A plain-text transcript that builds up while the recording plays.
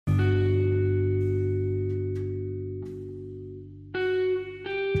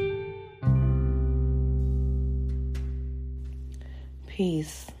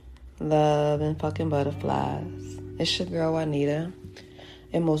Peace, love, and fucking butterflies. It's your girl Juanita,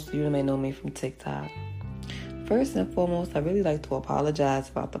 and most of you may know me from TikTok. First and foremost, I really like to apologize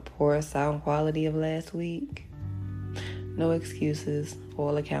about the poor sound quality of last week. No excuses,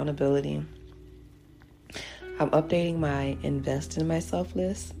 all accountability. I'm updating my invest in myself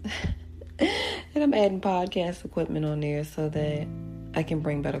list, and I'm adding podcast equipment on there so that I can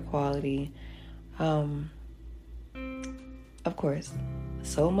bring better quality. Of course,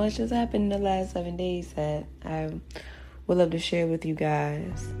 so much has happened in the last 7 days that I would love to share with you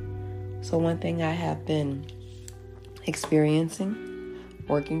guys. So one thing I have been experiencing,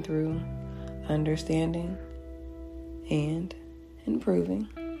 working through, understanding, and improving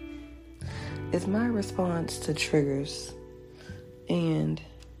is my response to triggers and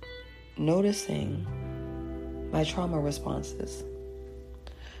noticing my trauma responses.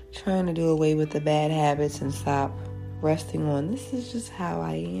 Trying to do away with the bad habits and stop resting on this is just how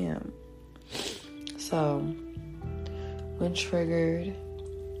I am. So, when triggered,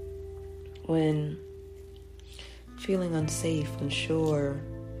 when feeling unsafe, unsure,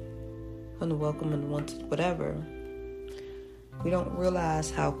 unwelcome, unwanted, whatever, we don't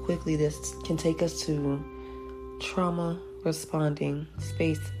realize how quickly this can take us to trauma responding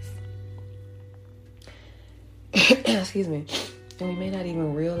spaces. Excuse me. And we may not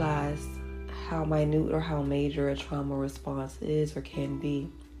even realize how minute or how major a trauma response is or can be.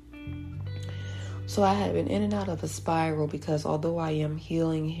 So I have been in and out of a spiral because although I am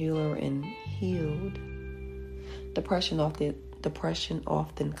healer, and healed, depression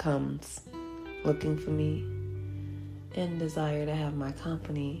often comes looking for me and desire to have my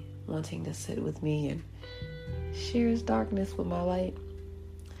company, wanting to sit with me and share its darkness with my light.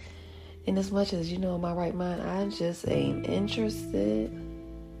 And as much as in my right mind, I just ain't interested.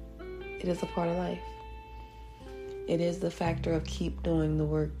 It is a part of life. It is the factor of keep doing the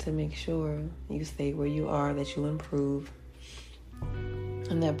work to make sure you stay where you are, that you improve,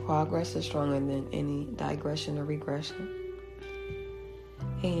 and that progress is stronger than any digression or regression.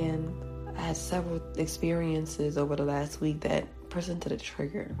 And I had several experiences over the last week that presented a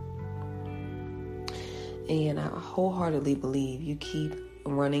trigger. And I wholeheartedly believe you keep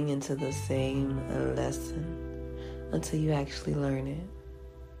running into the same lesson until you actually learn it.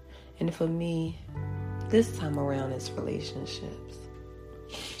 And for me, this time around, it's relationships.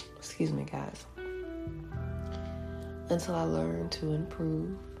 Excuse me, guys. Until I learn to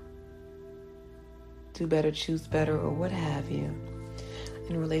improve, do better, choose better, or what have you.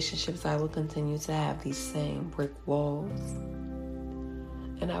 In relationships, I will continue to have these same brick walls.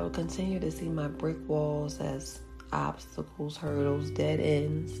 And I will continue to see my brick walls as obstacles, hurdles, dead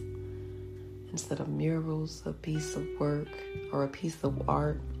ends, instead of murals, a piece of work, or a piece of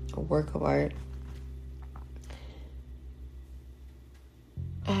art, a work of art.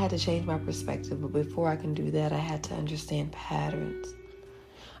 I had to change my perspective, but before I can do that, I had to understand patterns.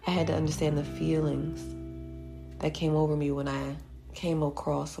 I had to understand the feelings that came over me when I came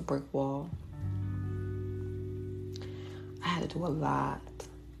across a brick wall. I had to do a lot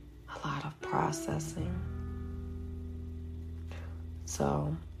of processing.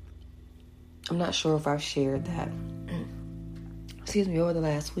 So, I'm not sure if I've shared that. Over the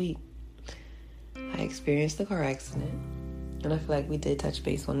last week, I experienced a car accident. And I feel like we did touch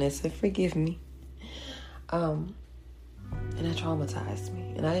base on this, so forgive me. And it traumatized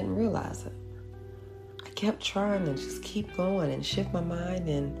me, and I didn't realize it. I kept trying to just keep going and shift my mind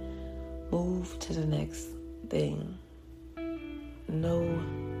and move to the next thing. No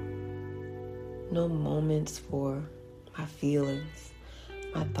moments for my feelings,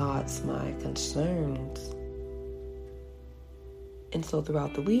 my thoughts, my concerns. And so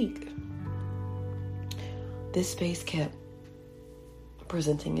throughout the week, this space kept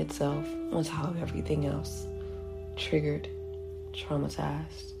presenting itself on top of everything else, triggered,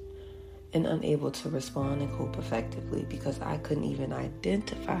 traumatized, and unable to respond and cope effectively because I couldn't even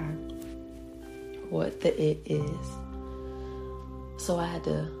identify what the it is. So I had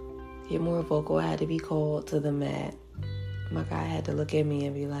to get more vocal. I had to be called to the mat. My guy had to look at me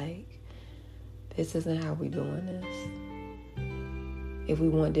and be like, this isn't how we doing this. If we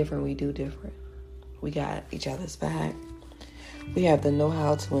want different, we do different. We got each other's back. We have the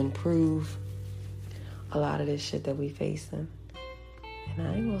know-how to improve a lot of this shit that we facing. And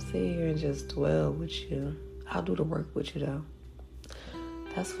I ain't gonna sit here and just dwell with you. I'll do the work with you though.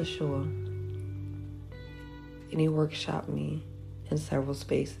 That's for sure. And he workshopped me in several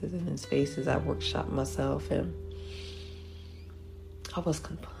spaces. And in spaces I workshopped myself. And I was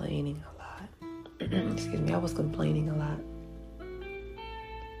complaining a lot. I was complaining a lot.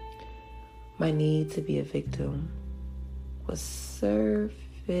 My need to be a victim was surfaced.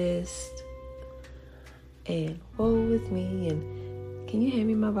 And woe with me. And can you hand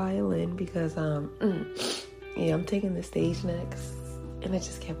me my violin? Because I'm taking the stage next. And it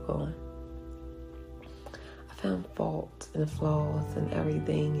just kept going. I found fault and flaws and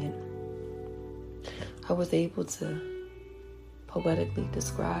everything, and I was able to poetically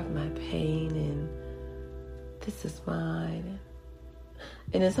describe my pain, and this is mine.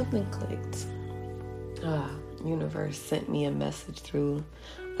 And then something clicked. Universe sent me a message through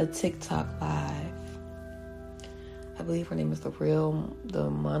a TikTok live. I believe her name is the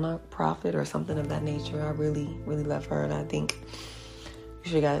Monarch Prophet or something of that nature. I really, really love her, and I think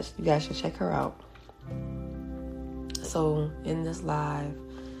you guys should check her out. So in this live,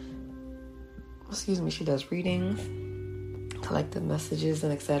 she does readings, collective messages,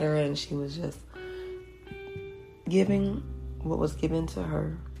 and etc. And she was just giving what was given to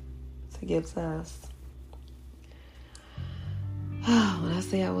her to give to us. When I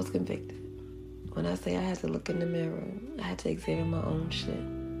say I was convicted, when I say I had to look in the mirror, I had to examine my own shit.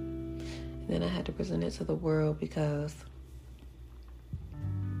 And then I had to present it to the world, because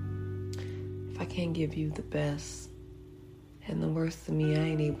if I can't give you the best and the worst of me, I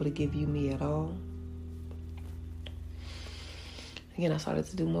ain't able to give you me at all. Again, I started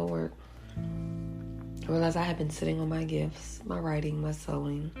to do more work. I realized I had been sitting on my gifts, my writing, my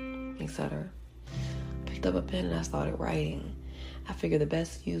sewing, etc. Picked up a pen and I started writing. I figured the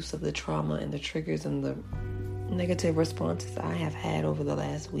best use of the trauma and the triggers and the negative responses I have had over the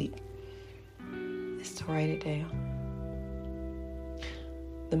last week is to write it down.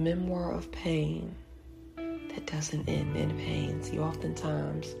 The memoir of pain that doesn't end in pain. See,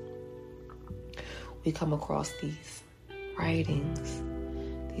 oftentimes we come across these writings,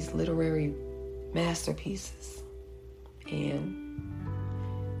 these literary masterpieces, and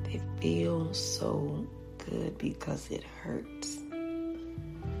they feel so good because it hurts.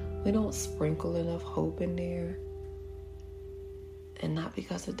 We don't sprinkle enough hope in there, and not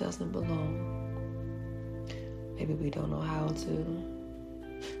because it doesn't belong. Maybe we don't know how to.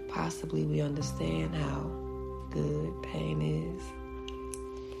 Possibly we understand how good pain is.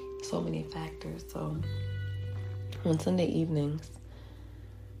 So many factors. So on Sunday evenings,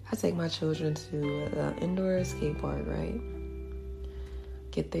 I take my children to an indoor skate park, right?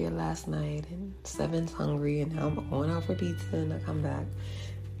 Get there last night, and 7's hungry, and now I'm going out for pizza, and I come back.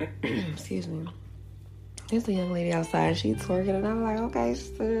 Excuse me. There's a young lady outside, she's twerking, and I'm like, okay.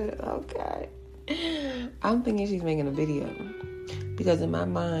 I'm thinking she's making a video, because in my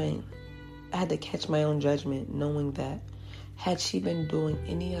mind, I had to catch my own judgment, knowing that had she been doing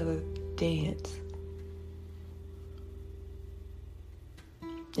any other dance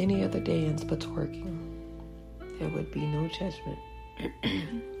but twerking, there would be no judgment.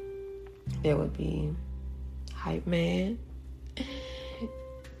 There would be hype man,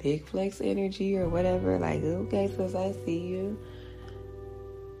 big flex energy, or whatever, like, okay, sis, I see you.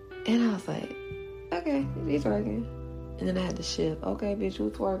 And I was like, okay, she's twerking. And then I had to shift. Okay, bitch, you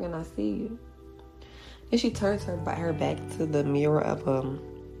twerking, I see you. Then she turns her back to the mirror of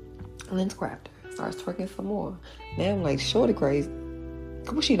lens crafter, starts twerking some more. Now I'm like, shorty crazy.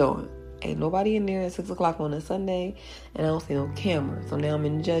 What's she doing? Ain't nobody in there at 6 o'clock on a Sunday, and I don't see no camera. So now I'm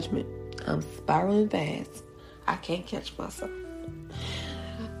in judgment. I'm spiraling fast. I can't catch myself.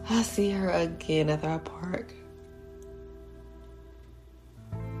 I see her again after I park.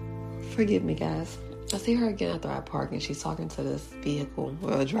 Forgive me, guys. I see her again after I park, and she's talking to this vehicle,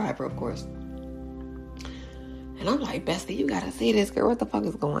 well, a driver, of course. And I'm like, Bestie, you gotta see this girl. What the fuck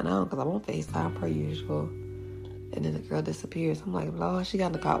is going on? Because I'm on FaceTime per usual. And then the girl disappears. I'm like, Lord, she got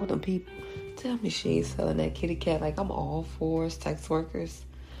in the car with them people. Tell me she ain't selling that kitty cat. Like, I'm all for sex workers.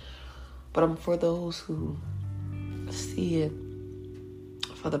 But I'm for those who see it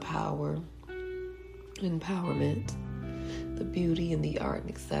for the power, empowerment, the beauty and the art,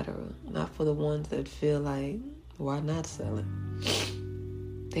 etc. Not for the ones that feel like, why not sell it?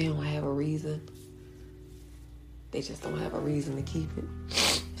 They don't have a reason. They just don't have a reason to keep it.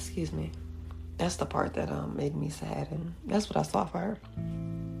 Excuse me. That's the part that made me sad, and that's what I saw for her.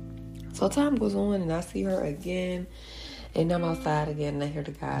 So time goes on, and I see her again, and I'm outside again, and I hear the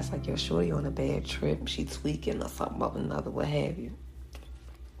guys like, yo, shorty on a bad trip. She tweaking or something of another, what have you.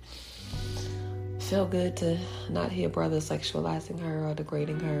 Felt good to not hear brothers sexualizing her or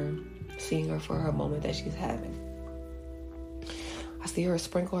degrading her, seeing her for her moment that she's having. I see her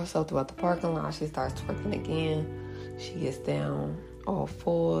sprinkle herself throughout the parking lot. She starts twerking again. She gets down all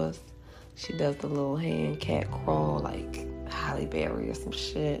fours. She does the little hand cat crawl like Halle Berry or some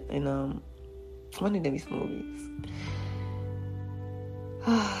shit in one of these movies.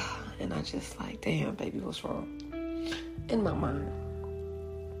 And I just like, damn, baby, what's wrong? In my mind.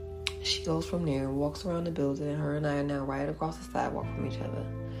 She goes from there and walks around the building. Her and I are now right across the sidewalk from each other.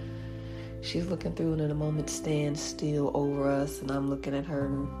 She's looking through and in a moment stands still over us, and I'm looking at her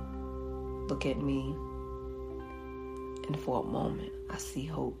and look at me. And for a moment, I see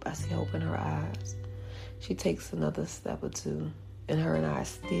hope. I see hope in her eyes. She takes another step or two, and her and I are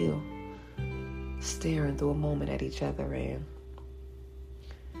still staring through a moment at each other, and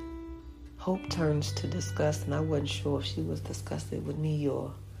hope turns to disgust, and I wasn't sure if she was disgusted with me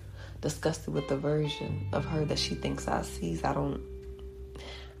or disgusted with the version of her that she thinks I sees.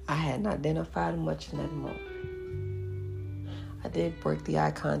 I hadn't identified much in that moment. I did break the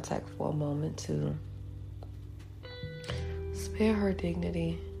eye contact for a moment to spare her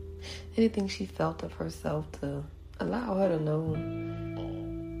dignity, anything she felt of herself, to allow her to know,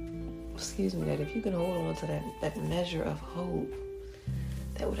 that if you can hold on to that measure of hope,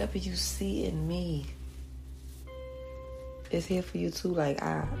 that whatever you see in me is here for you too. Like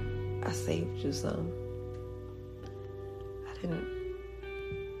I saved you some.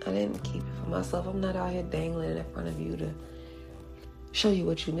 I didn't keep it for myself. I'm not out here dangling in front of you to show you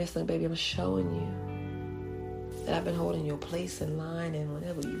what you're missing, baby. I'm showing you that I've been holding your place in line, and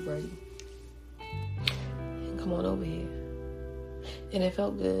whenever you're ready, come on over here. And it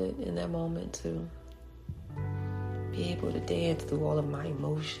felt good in that moment to be able to dance through all of my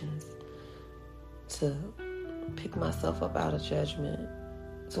emotions, to pick myself up out of judgment,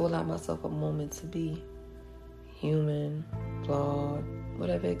 to allow myself a moment to be human, flawed,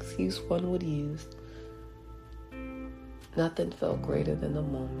 whatever excuse one would use. Nothing felt greater than the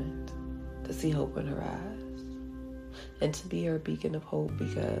moment to see hope in her eyes and to be her beacon of hope,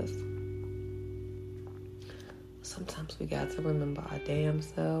 because sometimes we got to remember our damn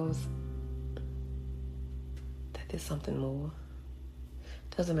selves that there's something more.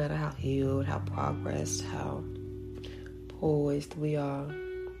 Doesn't matter how healed, how progressed, how poised we are.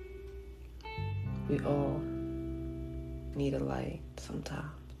 We all need a light sometimes.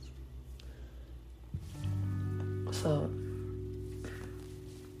 So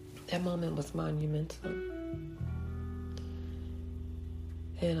that moment was monumental.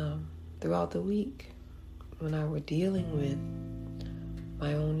 And throughout the week, when I were dealing with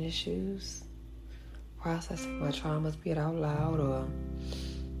my own issues, processing my traumas, be it out loud or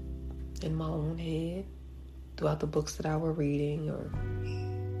in my own head, throughout the books that I were reading or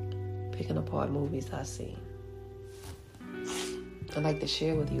picking apart movies I seen, I'd like to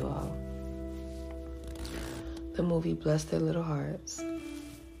share with you all the movie Bless Their Little Hearts.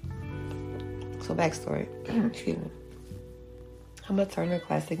 So backstory, excuse me. I'm a Turner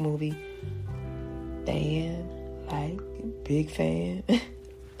Classic Movie fan, like big fan.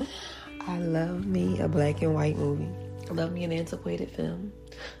 I love me a black and white movie. I love me an antiquated film.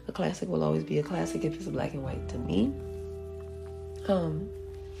 A classic will always be a classic if it's black and white to me. I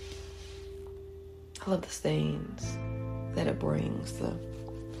love the stains that it brings, the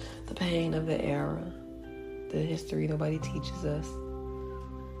pain of the era, the history nobody teaches us,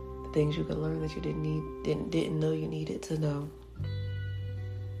 the things you can learn that you didn't know you needed to know.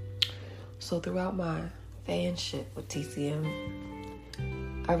 So throughout my fanship with TCM,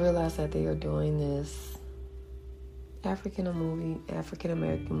 I realized that they are doing this African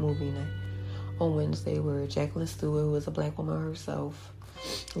American movie night on Wednesday, where Jacqueline Stewart, who is a black woman herself,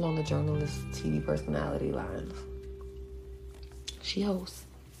 along the journalist TV personality lines, she hosts.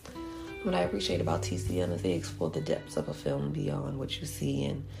 What I appreciate about TCM is they explore the depths of a film beyond what you see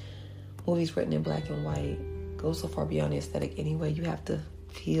in movies written in black and white. Go so far beyond the aesthetic anyway. You have to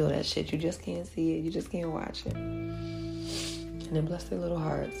feel that shit. You just can't see it. You just can't watch it. And then Bless Their Little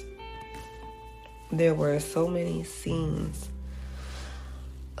Hearts, there were so many scenes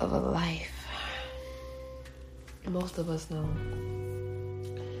of a life most of us know,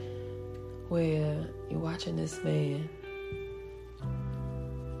 where you're watching this man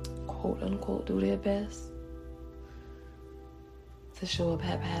quote unquote do their best to show up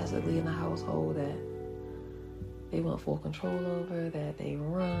haphazardly in a household that they want full control over, that they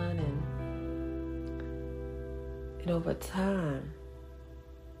run, and over time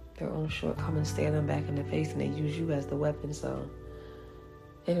their own shortcomings stare them back in the face, and they use you as the weapon. So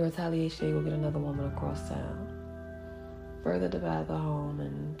in retaliation, they will get another woman across town, further divide the home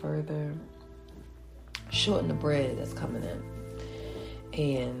and further shorten the bread that's coming in.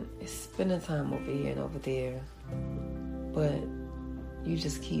 And it's spending time over here and over there, but you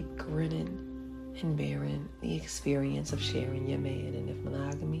just keep grinning and bearing the experience of sharing your man. And if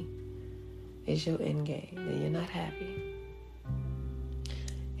monogamy is your end game, then you're not happy.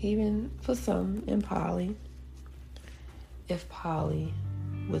 Even for some in poly, if poly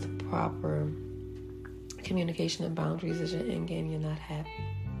with proper communication and boundaries is your end game, you're not happy.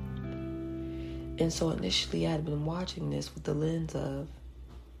 And so initially I had been watching this with the lens of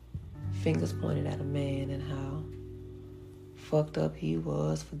fingers pointed at a man and how fucked up he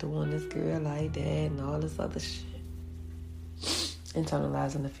was for doing this girl like that and all this other shit.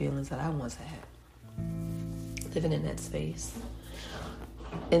 Internalizing the feelings that I once had. Living in that space.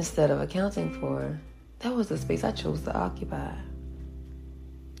 Instead of accounting for, that was the space I chose to occupy.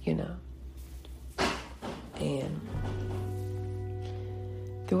 You know. And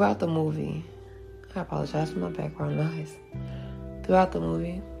throughout the movie, I apologize for my background noise. Throughout the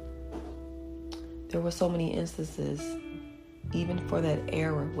movie, there were so many instances, even for that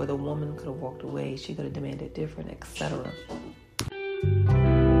era where the woman could have walked away, she could have demanded different, etc.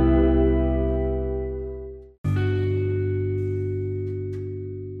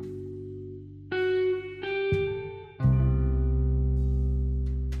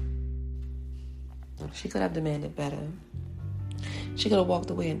 She could have demanded better. She could have walked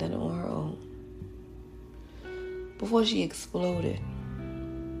away and done it on her own. Before she exploded,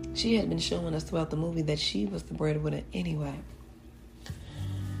 she had been showing us throughout the movie that she was the breadwinner anyway.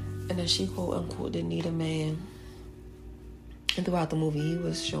 And that she, quote unquote, didn't need a man. And throughout the movie, he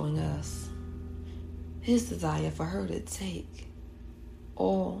was showing us his desire for her to take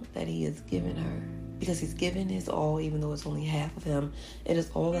all that he has given her. Because he's given his all, even though it's only half of him. It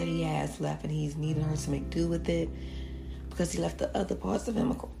is all that he has left, and he's needing her to make do with it. Because he left the other parts of him,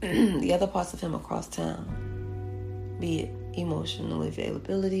 across town. Be it emotional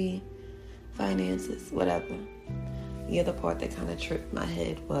availability, finances, whatever. The other part that kind of tripped my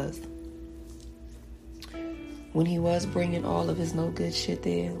head was when he was bringing all of his no good shit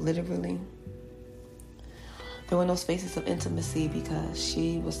there, literally, there were no spaces of intimacy because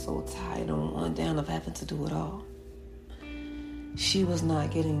she was so tired on one down of having to do it all. She was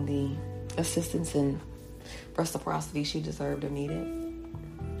not getting the assistance and reciprocity she deserved or needed.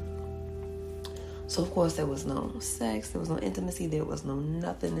 So, of course, there was no sex, there was no intimacy, there was no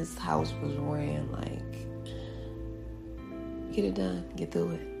nothing. This house was ran like, get it done, get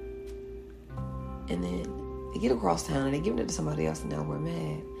through it. And then they get across town and they give it to somebody else and now we're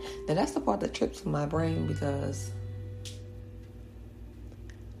mad. Now, that's the part that trips in my brain because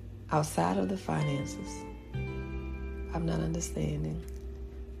outside of the finances, I'm not understanding.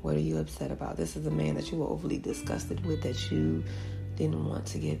 What are you upset about? This is a man that you were overly disgusted with, that you didn't want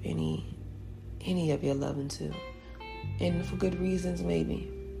to give any of your loving to. And for good reasons,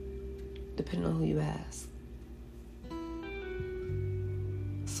 maybe. Depending on who you ask.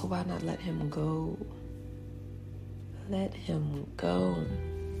 So why not let him go? Let him go.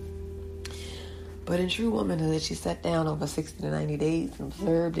 But in true womanhood, she sat down over 60 to 90 days and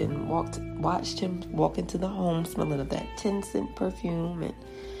observed and watched him walk into the home smelling of that 10-cent perfume and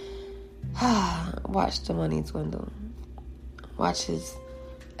watched the money dwindle. Watch his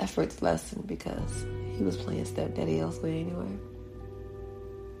efforts lessen because he was playing stepdaddy elsewhere anyway.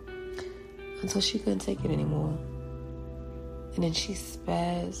 Until she couldn't take it anymore. And then she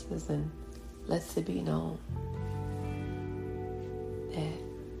spazzes and lets it be known that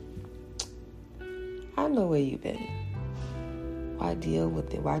I know where you've been. Why deal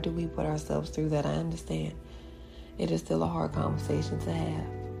with it? Why do we put ourselves through that? I understand. It is still a hard conversation to have.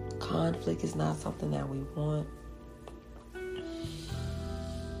 Conflict is not something that we want.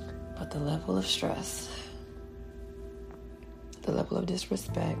 But the level of stress, the level of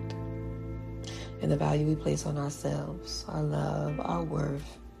disrespect, and the value we place on ourselves, our love, our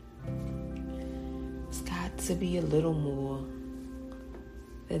worth, it's got to be a little more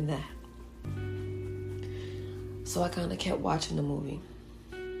than that. So I kind of kept watching the movie.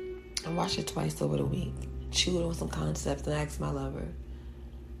 I watched it twice over the week, chewed on some concepts, and asked my lover,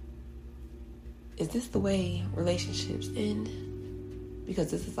 is this the way relationships end? Because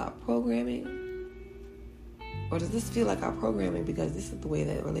this is our programming? Or does this feel like our programming because this is the way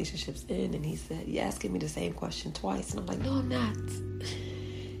that relationships end? And he said, you're asking me the same question twice. And I'm like, no, I'm not.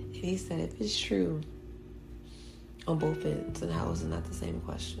 And he said, if it's true on both ends, then how is it not the same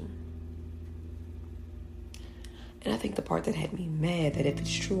question? And I think the part that had me mad, that if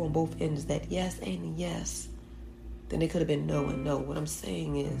it's true on both ends, that yes and yes, then it could have been no and no. What I'm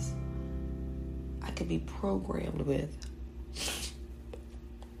saying is, I could be programmed with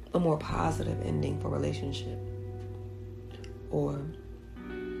a more positive ending for a relationship, or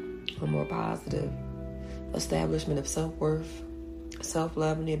a more positive establishment of self-worth,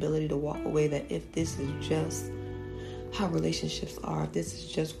 self-love, and the ability to walk away, that if this is just how relationships are, if this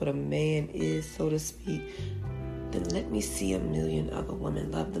is just what a man is, so to speak, then let me see a million other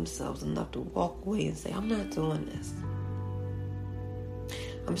women love themselves enough to walk away and say, I'm not doing this.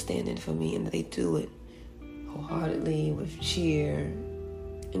 I'm standing for me, and they do it wholeheartedly with cheer.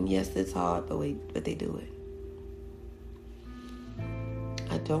 And yes, it's hard, but they do it.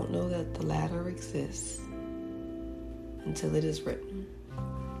 I don't know that the latter exists until it is written.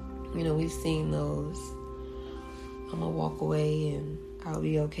 We've seen those I'm gonna walk away and I'll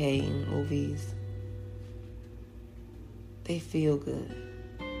be okay in movies. They feel good.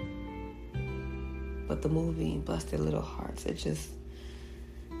 But the movie bless their little hearts. It just,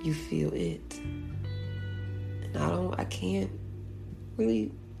 you feel it. And I can't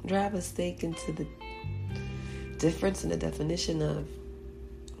really drive a stake into the difference in the definition of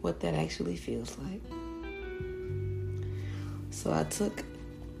what that actually feels like. So I took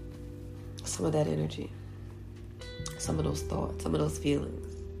some of that energy, some of those thoughts, some of those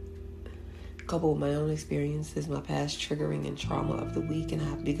feelings, coupled with my own experiences, my past triggering and trauma of the week, and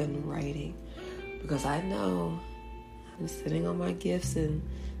I've begun writing because I know I'm sitting on my gifts and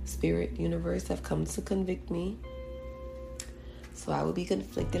spirit universe have come to convict me. So I will be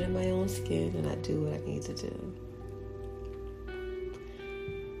conflicted in my own skin, and I do what I need to do.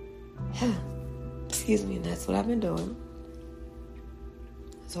 Excuse me, and that's what I've been doing.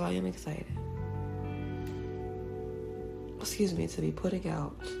 So I am excited. To be putting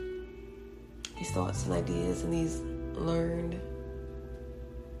out these thoughts and ideas and these learned,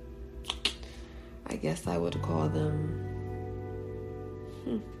 I guess I would call them,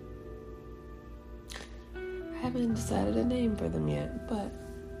 I haven't decided a name for them yet, but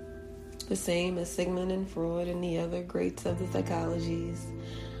the same as Sigmund and Freud and the other greats of the psychologies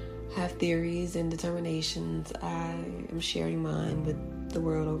have theories and determinations. I am sharing mine with the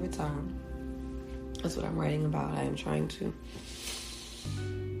world over time. That's what I'm writing about. I am trying to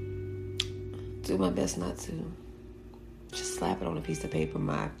do my best not to just slap it on a piece of paper.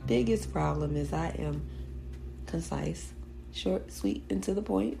 My biggest problem is I am concise, short, sweet, and to the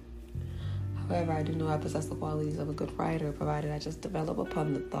point. However, I do know I possess the qualities of a good writer, provided I just develop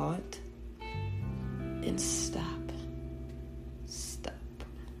upon the thought and stop.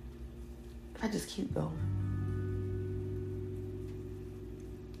 I just keep going.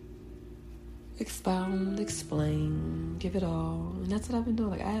 Expound, explain, give it all. And that's what I've been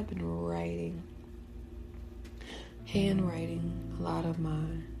doing. Like, I have been writing, handwriting a lot of my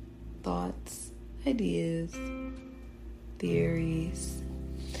thoughts, ideas, theories.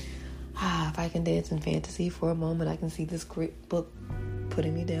 If I can dance in fantasy for a moment, I can see this great book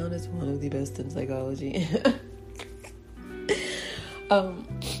putting me down as one of the best in psychology.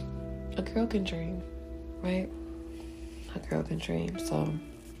 A girl can dream, right? A girl can dream. So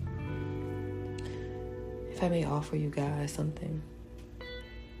if I may offer you guys something,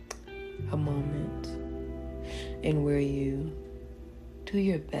 a moment in where you do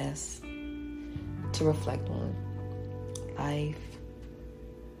your best to reflect on life,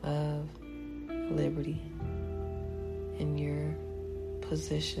 love, liberty, in your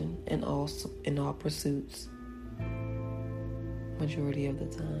position and also in all pursuits. Majority of the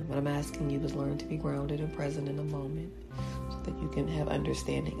time. What I'm asking you is learn to be grounded and present in the moment so that you can have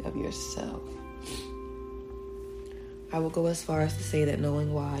understanding of yourself. I will go as far as to say that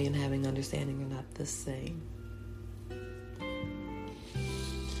knowing why and having understanding are not the same.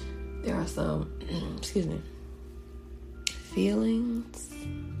 There are some, feelings.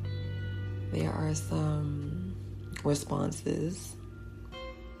 There are some responses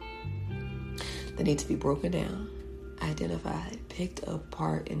that need to be broken down, identified, picked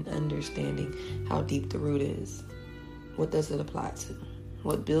apart, and understanding how deep the root is. What does it apply to?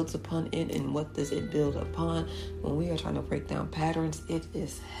 What builds upon it, and what does it build upon? When we are trying to break down patterns, it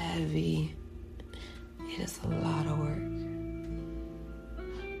is heavy. It is a lot of work.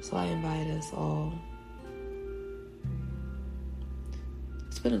 So I invite us all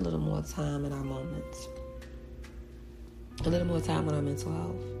to spend a little more time in our moments. A little more time on our mental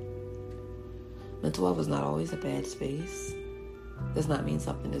health. Mental health is not always a bad space. Does not mean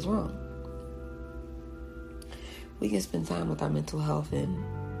something is wrong. We can spend time with our mental health and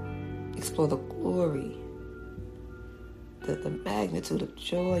explore the glory, the magnitude of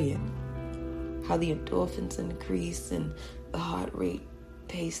joy, and how the endorphins increase and the heart rate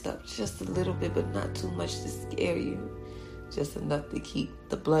paced up just a little bit, but not too much to scare you. Just enough to keep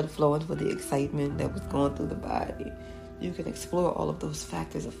the blood flowing for the excitement that was going through the body. You can explore all of those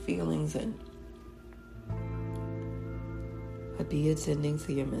factors of feelings and be attending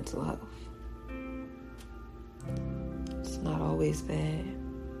to your mental health. It's not always bad.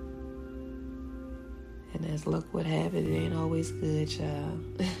 And as luck would have it, it ain't always good,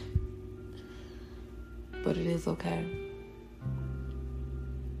 child. But it is okay.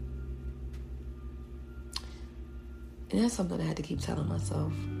 And that's something I had to keep telling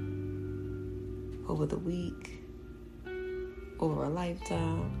myself over the week, over a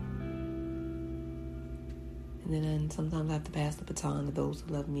lifetime. And then sometimes I have to pass the baton to those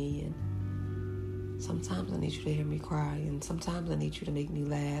who love me. And sometimes I need you to hear me cry. And sometimes I need you to make me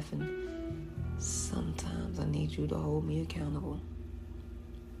laugh. And sometimes I need you to hold me accountable.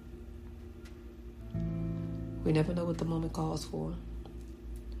 We never know what the moment calls for.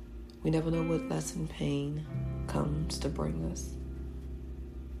 We never know what lesson pain comes to bring us.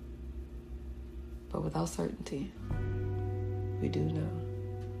 But without certainty, we do know.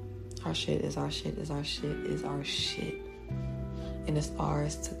 Our shit is our shit is our shit is our shit. And it's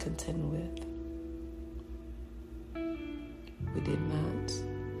ours to contend with. We did not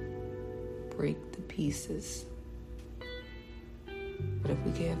break the pieces. But if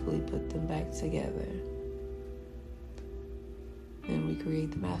we carefully put them back together, then we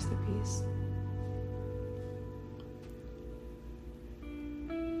create the masterpiece.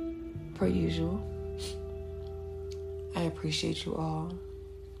 Per usual, I appreciate you all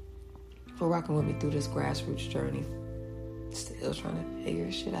for rocking with me through this grassroots journey. Still trying to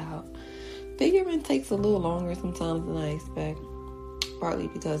figure shit out. Figuring takes a little longer sometimes than I expect. Partly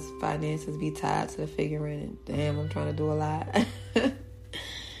because finances be tied to the figuring. And damn, I'm trying to do a lot.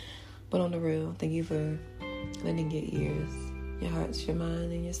 But on the real, thank you for lending your ears, your hearts, your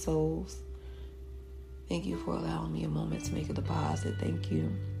mind, and your souls. Thank you for allowing me a moment to make a deposit. Thank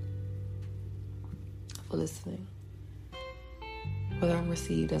you for listening. Whether I'm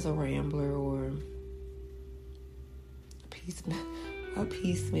received as a rambler or a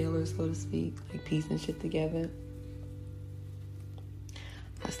peacemailer, so to speak, like piecing shit together.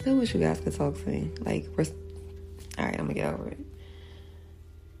 I still wish you guys could talk to me. Alright, I'm gonna get over it.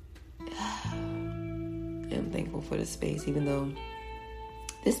 I'm thankful for this space, even though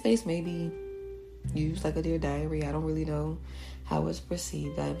this space may be used like a Dear Diary. I don't really know how it's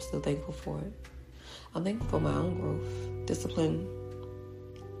perceived. I'm still thankful for it. I'm thankful for my own growth, discipline,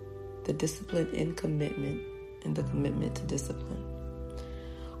 the discipline and commitment, and the commitment to discipline.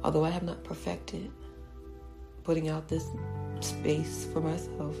 Although I have not perfected putting out this space for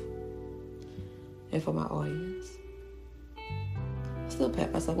myself and for my audience, I still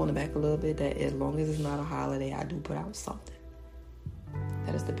pat myself on the back a little bit that as long as it's not a holiday, I do put out something.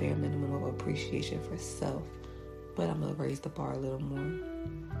 That is the bare minimum of appreciation for self. But I'm going to raise the bar a little more.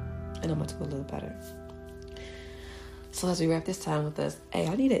 And I'm going to do a little better. So as we wrap this time with us, hey,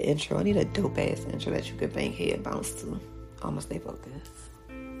 I need an intro. I need a dope-ass intro that you can bang head and bounce to. I'm going to stay focused.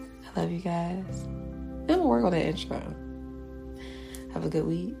 I love you guys. I'm going to work on that intro. Have a good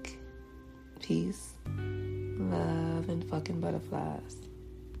week. Peace. Love and fucking butterflies.